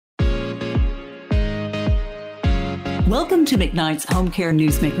Welcome to McKnight's Home Care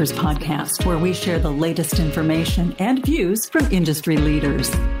Newsmakers podcast, where we share the latest information and views from industry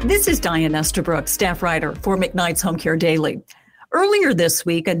leaders. This is Diane Estabrook, staff writer for McKnight's Home Care Daily. Earlier this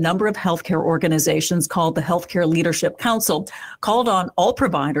week, a number of healthcare organizations called the Healthcare Leadership Council called on all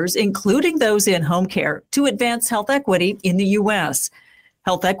providers, including those in home care, to advance health equity in the U.S.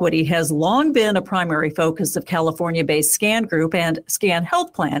 Health equity has long been a primary focus of California-based SCAN Group and SCAN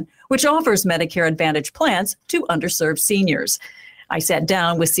Health Plan, which offers Medicare Advantage plans to underserved seniors. I sat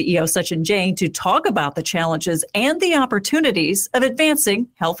down with CEO Sachin Jain to talk about the challenges and the opportunities of advancing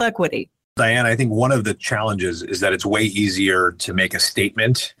health equity. Diane, I think one of the challenges is that it's way easier to make a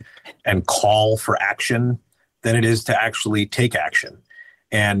statement and call for action than it is to actually take action.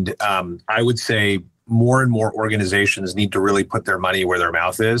 And I would say more and more organizations need to really put their money where their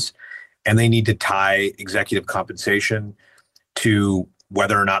mouth is, and they need to tie executive compensation to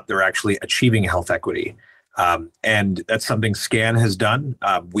whether or not they're actually achieving health equity. And that's something SCAN has done.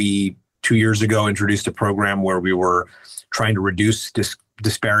 We, 2 years ago, introduced a program where we were trying to reduce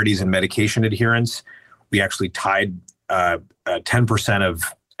disparities in medication adherence. We actually tied 10%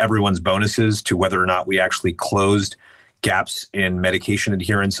 of everyone's bonuses to whether or not we actually closed gaps in medication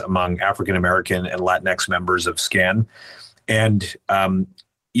adherence among African American and Latinx members of SCAN. And,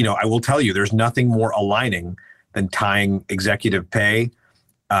 I will tell you, there's nothing more aligning than tying executive pay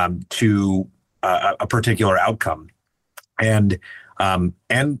to a particular outcome. And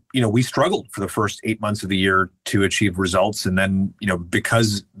we struggled for the first 8 months of the year to achieve results. And then,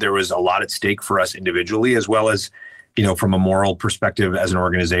 because there was a lot at stake for us individually, as well as, from a moral perspective as an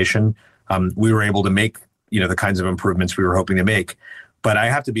organization, we were able to make the kinds of improvements we were hoping to make. But I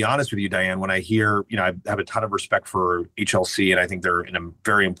have to be honest with you, Diane, when I hear, I have a ton of respect for HLC, and I think they're in a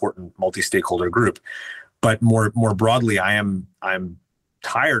very important multi-stakeholder group. But more broadly, I'm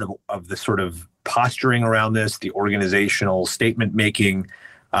tired of the sort of posturing around this, the organizational statement making.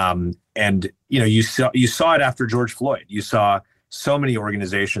 You saw it after George Floyd. You saw so many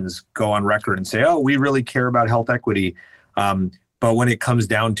organizations go on record and say, oh, we really care about health equity. But when it comes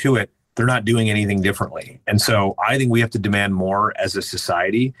down to it, they're not doing anything differently. And so I think we have to demand more as a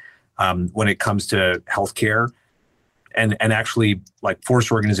society when it comes to healthcare and actually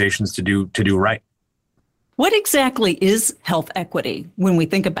force organizations to do right. What exactly is health equity when we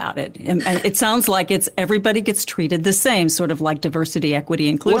think about it? And it sounds like it's everybody gets treated the same, sort of like diversity, equity,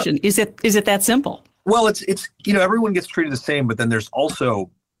 inclusion. Well, is it that simple? Well, it's everyone gets treated the same, but then there's also,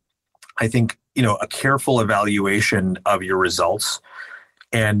 I think, a careful evaluation of your results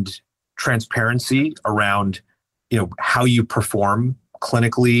and transparency around, how you perform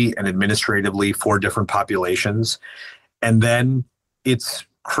clinically and administratively for different populations. And then it's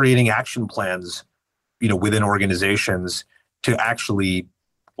creating action plans, within organizations to actually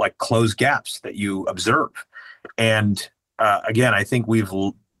close gaps that you observe. And again, I think we've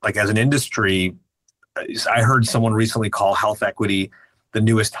as an industry, I heard someone recently call health equity the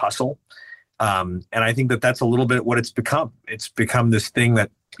newest hustle. And I think that that's a little bit what it's become. It's become this thing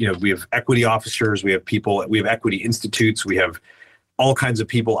that, we have equity officers, we have equity institutes, we have all kinds of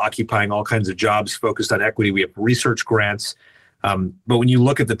people occupying all kinds of jobs focused on equity. We have research grants. But when you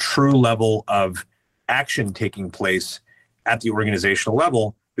look at the true level of action taking place at the organizational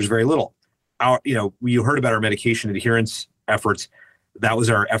level, there's very little. You heard about our medication adherence efforts. That was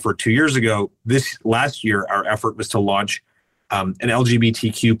our effort 2 years ago. This last year, our effort was to launch an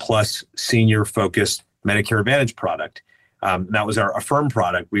LGBTQ plus senior focused Medicare Advantage product. That was our Affirm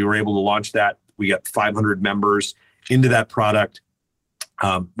product. We were able to launch that. We got 500 members into that product.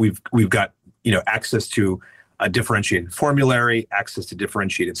 We've got access to a differentiated formulary, access to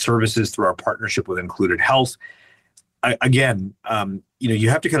differentiated services through our partnership with Included Health. You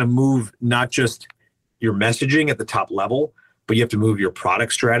have to kind of move not just your messaging at the top level, but you have to move your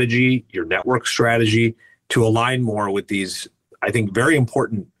product strategy, your network strategy to align more with these, I think, very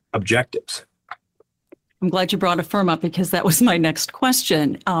important objectives. I'm glad you brought Affirm up because that was my next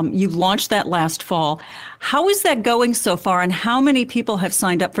question. You launched that last fall. How is that going so far, and how many people have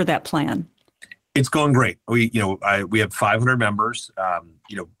signed up for that plan? It's going great. We have 500 members,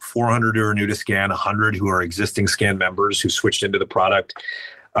 400 who are new to SCAN, 100 who are existing SCAN members who switched into the product.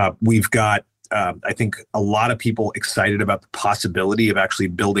 We've got, I think, a lot of people excited about the possibility of actually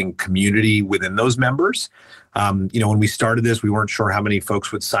building community within those members. When we started this, we weren't sure how many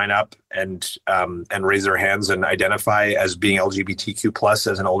folks would sign up and raise their hands and identify as being LGBTQ plus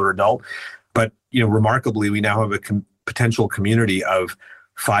as an older adult. But, remarkably, we now have a potential community of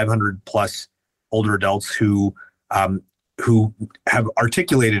 500 plus older adults who have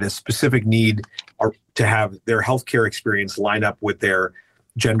articulated a specific need to have their healthcare experience line up with their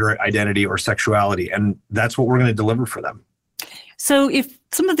gender identity or sexuality. And that's what we're going to deliver for them. So if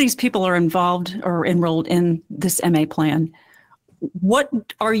some of these people are involved or enrolled in this MA plan, what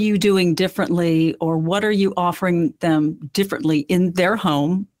are you doing differently, or what are you offering them differently in their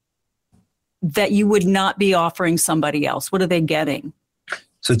home that you would not be offering somebody else? What are they getting?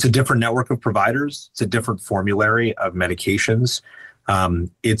 So it's a different network of providers. It's a different formulary of medications.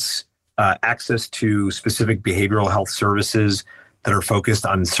 It's access to specific behavioral health services that are focused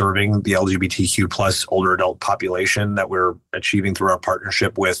on serving the LGBTQ plus older adult population that we're achieving through our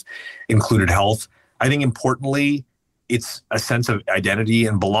partnership with Included Health. I think importantly, it's a sense of identity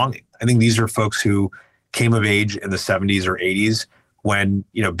and belonging. I think these are folks who came of age in the 70s or 80s when,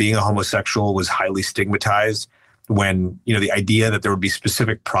 being a homosexual was highly stigmatized, when, the idea that there would be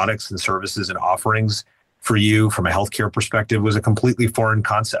specific products and services and offerings for you from a healthcare perspective was a completely foreign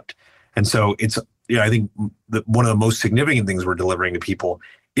concept. And so it's, I think one of the most significant things we're delivering to people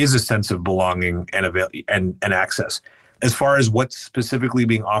is a sense of belonging and access. As far as what's specifically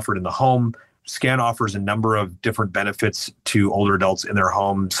being offered in the home, SCAN offers a number of different benefits to older adults in their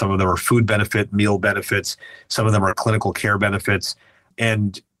home. Some of them are food benefit, meal benefits. Some of them are clinical care benefits.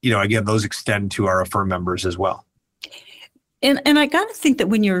 And, again, those extend to our Affirm members as well. And I got to think that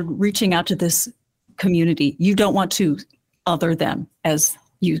when you're reaching out to this community, you don't want to other them, as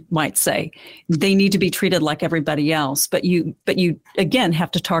you might say. They need to be treated like everybody else, but you again have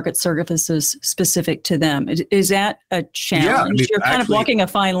to target services specific to them. Is that a challenge? Yeah, you're kind of walking a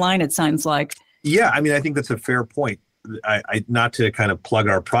fine line, it sounds like. Yeah, I think that's a fair point. I not to kind of plug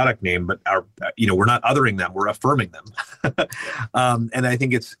our product name, but we're not othering them, we're affirming them. And I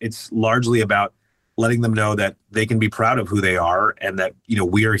think it's largely about letting them know that they can be proud of who they are, and that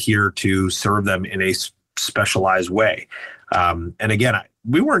we are here to serve them in a specialized way. And again,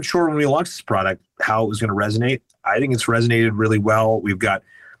 we weren't sure when we launched this product how it was going to resonate. I think it's resonated really well. We've got,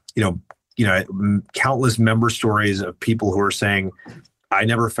 countless member stories of people who are saying, I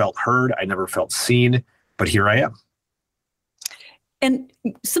never felt heard, I never felt seen, but here I am. And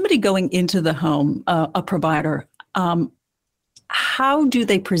somebody going into the home, a provider, how do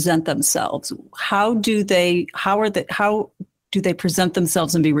they present themselves? How do they present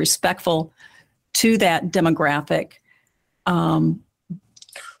themselves and be respectful to that demographic?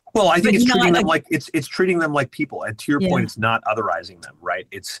 Well, I think it's treating them like it's treating them like people. And to your point, it's not otherizing them, right?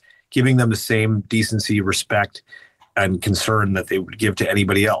 It's giving them the same decency, respect, and concern that they would give to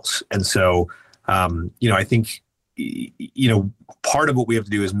anybody else. And so, I think, part of what we have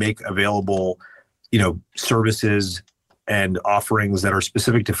to do is make available, services and offerings that are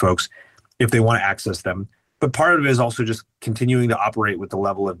specific to folks if they want to access them. But part of it is also just continuing to operate with the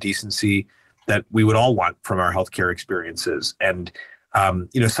level of decency that we would all want from our healthcare experiences. And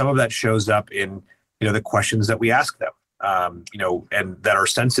some of that shows up in, the questions that we ask them, and that are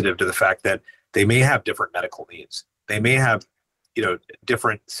sensitive to the fact that they may have different medical needs. They may have,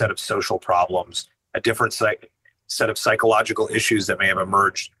 different set of social problems, a different set of psychological issues that may have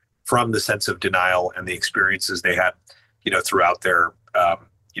emerged from the sense of denial and the experiences they had, throughout their,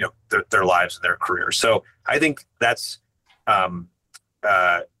 their lives and their careers. So I think that's,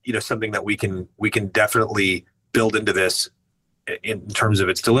 something that we can definitely build into this in terms of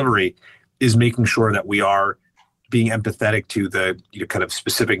its delivery, is making sure that we are being empathetic to the kind of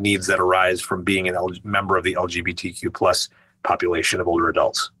specific needs that arise from being a member of the LGBTQ plus population of older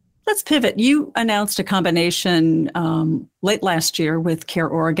adults. Let's pivot. You announced a combination late last year with Care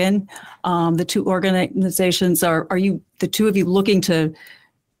Oregon. The two organizations are you, the two of you, looking to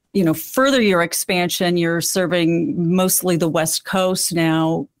further your expansion? You're serving mostly the West Coast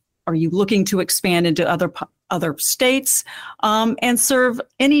now. Are you looking to expand into other states and serve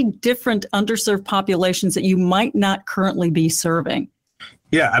any different underserved populations that you might not currently be serving?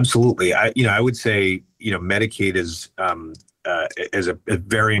 Yeah, absolutely. I would say Medicaid is a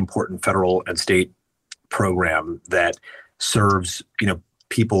very important federal and state program that serves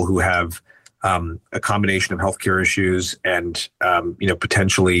people who have a combination of healthcare issues and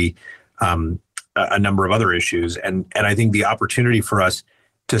potentially a number of other issues. And I think the opportunity for us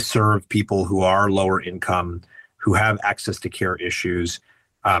to serve people who are lower income, who have access to care issues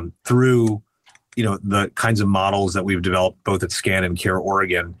through the kinds of models that we've developed both at SCAN and Care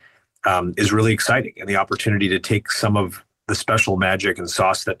Oregon is really exciting. And the opportunity to take some of the special magic and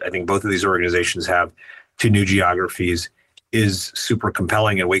sauce that I think both of these organizations have to new geographies is super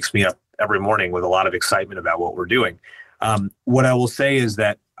compelling and wakes me up every morning with a lot of excitement about what we're doing. What I will say is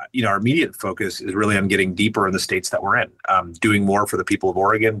that our immediate focus is really on getting deeper in the states that we're in, doing more for the people of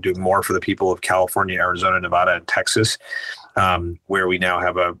Oregon, doing more for the people of California, Arizona, Nevada, and Texas, where we now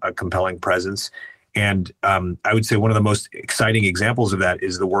have a compelling presence. And I would say one of the most exciting examples of that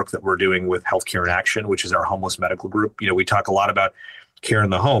is the work that we're doing with Healthcare in Action, which is our homeless medical group. We talk a lot about care in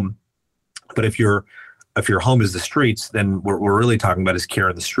the home, but if your home is the streets, then what we're really talking about is care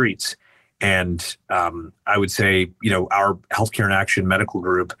in the streets. And I would say, our Healthcare in Action medical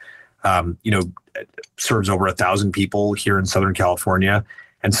group, serves over 1,000 people here in Southern California.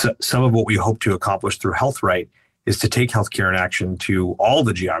 And so, some of what we hope to accomplish through HealthRight is to take Healthcare in Action to all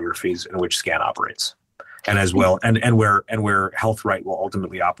the geographies in which SCAN operates, and as well, and where HealthRight will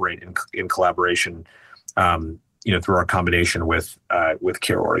ultimately operate in collaboration, through our combination with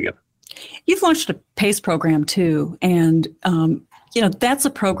Care Oregon. You've launched a PACE program too, and that's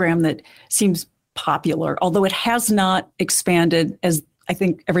a program that seems popular, although it has not expanded as I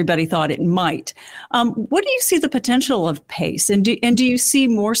think everybody thought it might. What do you see the potential of PACE, and do you see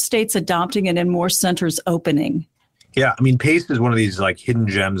more states adopting it and more centers opening? Yeah, PACE is one of these like hidden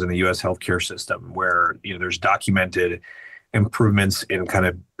gems in the U.S. healthcare system where there's documented improvements in kind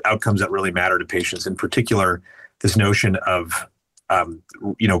of outcomes that really matter to patients. In particular, this notion of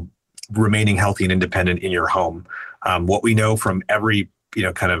remaining healthy and independent in your home. What we know from every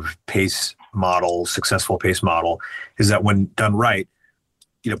kind of PACE model, successful PACE model, is that when done right,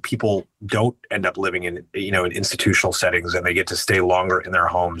 people don't end up living in in institutional settings, and they get to stay longer in their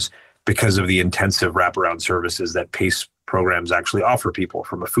homes because of the intensive wraparound services that PACE programs actually offer people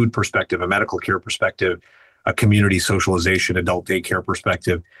from a food perspective, a medical care perspective, a community socialization, adult daycare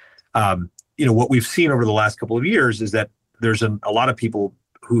perspective. What we've seen over the last couple of years is that there's a lot of people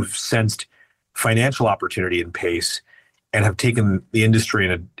who've sensed financial opportunity in PACE and have taken the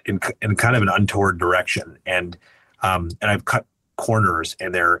industry in kind of an untoward direction. And I've cut corners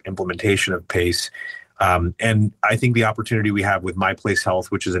in their implementation of PACE. And I think the opportunity we have with My Place Health,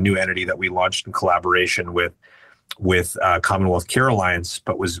 which is a new entity that we launched in collaboration with Commonwealth Care Alliance,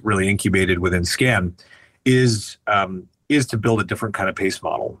 but was really incubated within SCAN, is to build a different kind of PACE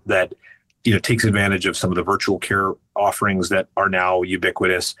model that takes advantage of some of the virtual care offerings that are now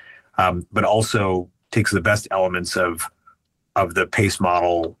ubiquitous, but also takes the best elements of the PACE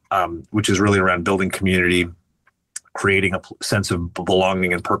model, which is really around building community, creating a sense of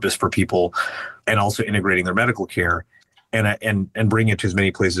belonging and purpose for people, and also integrating their medical care and bringing it to as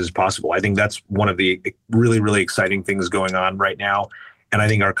many places as possible. I think that's one of the really, really exciting things going on right now. And I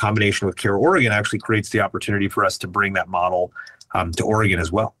think our combination with Care Oregon actually creates the opportunity for us to bring that model to Oregon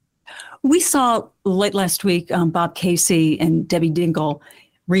as well. We saw late last week, Bob Casey and Debbie Dingell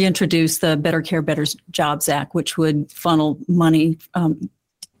reintroduce the Better Care, Better Jobs Act, which would funnel money,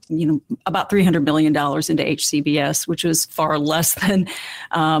 about $300 million into HCBS, which was far less than,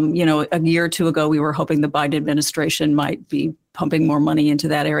 a year or two ago, we were hoping the Biden administration might be pumping more money into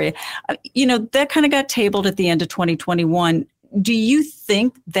that area. That kind of got tabled at the end of 2021. Do you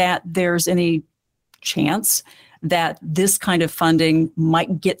think that there's any chance that this kind of funding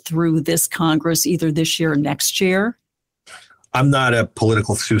might get through this Congress either this year or next year? I'm not a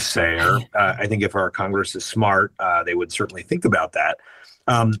political soothsayer. I think if our Congress is smart, they would certainly think about that.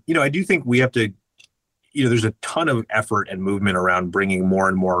 I do think we have to, there's a ton of effort and movement around bringing more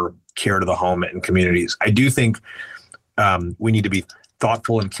and more care to the home and communities. I do think we need to be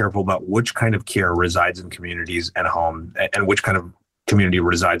thoughtful and careful about which kind of care resides in communities and home, and which kind of community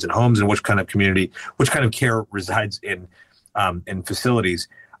resides in homes, and which kind of care resides in facilities.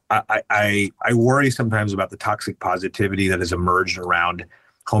 I worry sometimes about the toxic positivity that has emerged around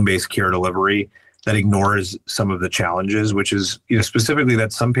home-based care delivery that ignores some of the challenges, which is, specifically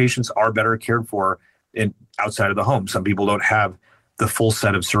that some patients are better cared for outside of the home. Some people don't have the full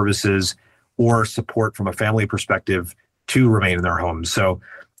set of services or support from a family perspective to remain in their homes. So,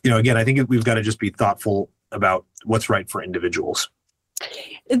 again, I think we've got to just be thoughtful about what's right for individuals.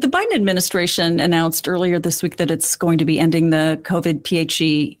 The Biden administration announced earlier this week that it's going to be ending the COVID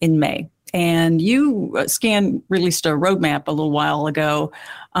PHE in May. And SCAN released a roadmap a little while ago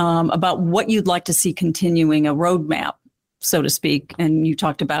about what you'd like to see continuing, a roadmap, so to speak. And you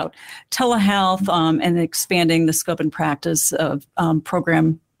talked about telehealth and expanding the scope and practice of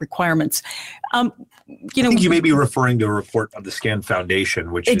program requirements. I think you may be referring to a report of the SCAN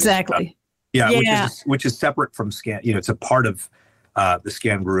Foundation, which exactly. Which is separate from SCAN. It's a part of the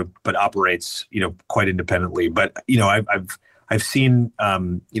SCAN group, but operates quite independently. But I've seen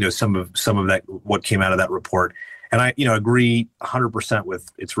some of that, what came out of that report, and I agree 100%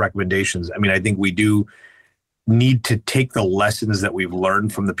 with its recommendations. I think we do need to take the lessons that we've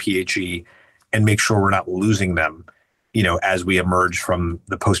learned from the PHE and make sure we're not losing them, as we emerge from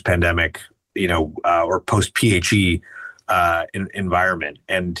the post-pandemic, or post-PHE environment.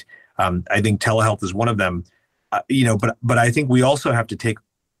 And I think telehealth is one of them, but I think we also have to take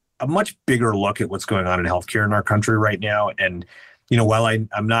a much bigger look at what's going on in healthcare in our country right now. And, while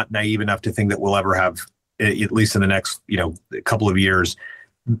I'm not naive enough to think that we'll ever have, at least in the next, couple of years,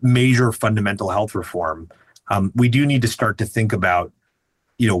 major fundamental health reform, we do need to start to think about,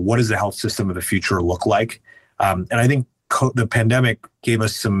 what does the health system of the future look like? And I think the pandemic gave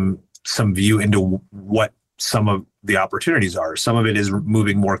us some view into what some of the opportunities are. Some of it is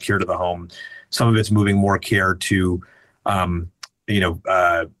moving more care to the home. Some of it's moving more care to,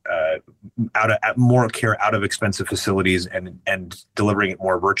 more care out of expensive facilities and delivering it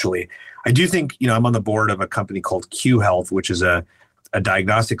more virtually. I do think, I'm on the board of a company called Q Health, which is a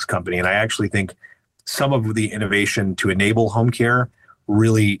diagnostics company. And I actually think some of the innovation to enable home care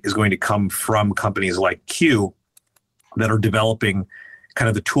really is going to come from companies like Q that are developing kind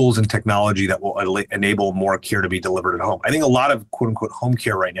of the tools and technology that will enable more care to be delivered at home. I think a lot of quote unquote home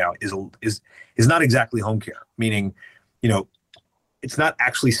care right now is not exactly home care, meaning, it's not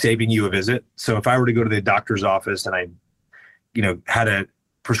actually saving you a visit. So if I were to go to the doctor's office and I, had a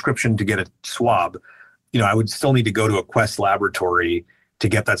prescription to get a swab, I would still need to go to a Quest laboratory to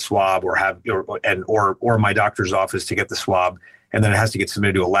get that swab or my doctor's office to get the swab. And then it has to get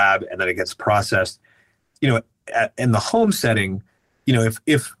submitted to a lab and then it gets processed. In the home setting,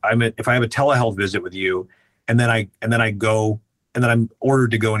 if I have a telehealth visit with you and then I'm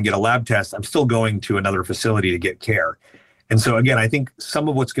ordered to go and get a lab test, I'm still going to another facility to get care. And so again, I think some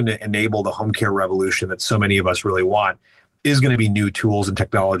of what's going to enable the home care revolution that so many of us really want is going to be new tools and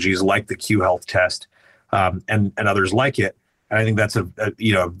technologies like the Q Health test and others like it. And I think that's a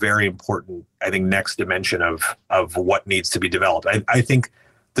very important, next dimension of what needs to be developed. I think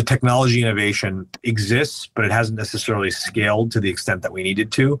the technology innovation exists, but it hasn't necessarily scaled to the extent that we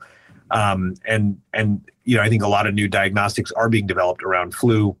needed to. I think a lot of new diagnostics are being developed around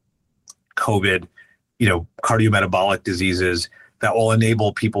flu, COVID, cardiometabolic diseases that will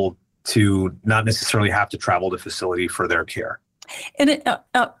enable people to not necessarily have to travel to facility for their care. And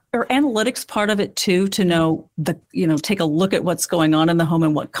are analytics part of it too, to know take a look at what's going on in the home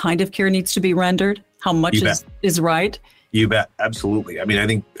and what kind of care needs to be rendered? How much is right? You bet. Absolutely. I mean, I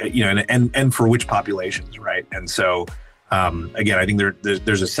think, and for which populations, right? And so, again, I think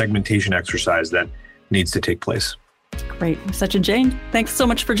there's a segmentation exercise that needs to take place. Great. Sachin Jain, thanks so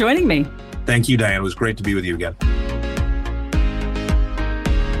much for joining me. Thank you, Diane. It was great to be with you again.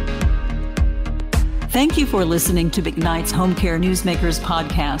 Thank you for listening to McKnight's Home Care Newsmakers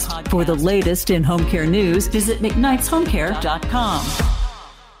podcast. For the latest in home care news, visit McKnight'shomecare.com.